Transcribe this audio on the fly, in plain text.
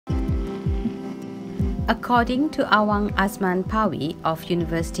According to Awang Azman Pawi of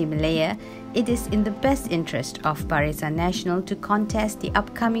University Malaya, it is in the best interest of Barisan Nasional to contest the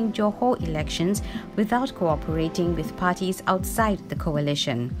upcoming Johor elections without cooperating with parties outside the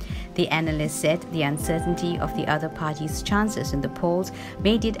coalition. The analyst said the uncertainty of the other parties' chances in the polls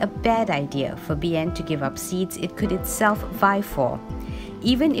made it a bad idea for BN to give up seats it could itself vie for.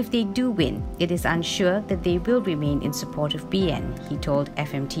 Even if they do win, it is unsure that they will remain in support of BN, he told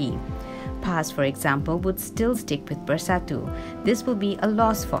FMT. PAS, for example, would still stick with Bersatu. This will be a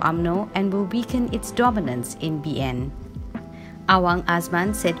loss for UMNO and will weaken its dominance in BN. Awang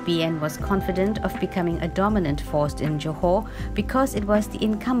Azman said BN was confident of becoming a dominant force in Johor because it was the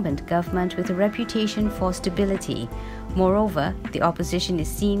incumbent government with a reputation for stability. Moreover, the opposition is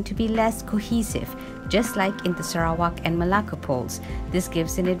seen to be less cohesive, just like in the Sarawak and Malacca polls. This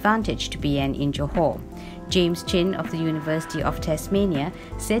gives an advantage to BN in Johor. James Chin of the University of Tasmania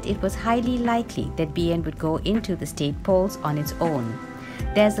said it was highly likely that BN would go into the state polls on its own.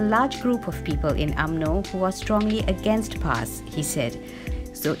 There's a large group of people in UMNO who are strongly against PAS, he said.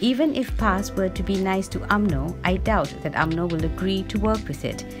 So even if PAS were to be nice to UMNO, I doubt that UMNO will agree to work with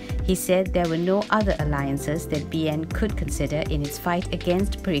it. He said there were no other alliances that BN could consider in its fight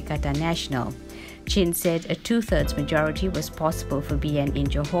against Perikatan Nasional. Chin said a two-thirds majority was possible for BN in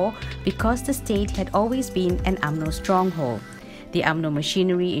Johor because the state had always been an UMNO stronghold. The UMNO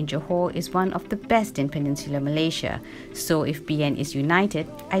machinery in Johor is one of the best in Peninsular Malaysia, so if BN is united,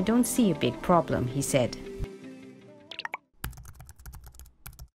 I don't see a big problem, he said.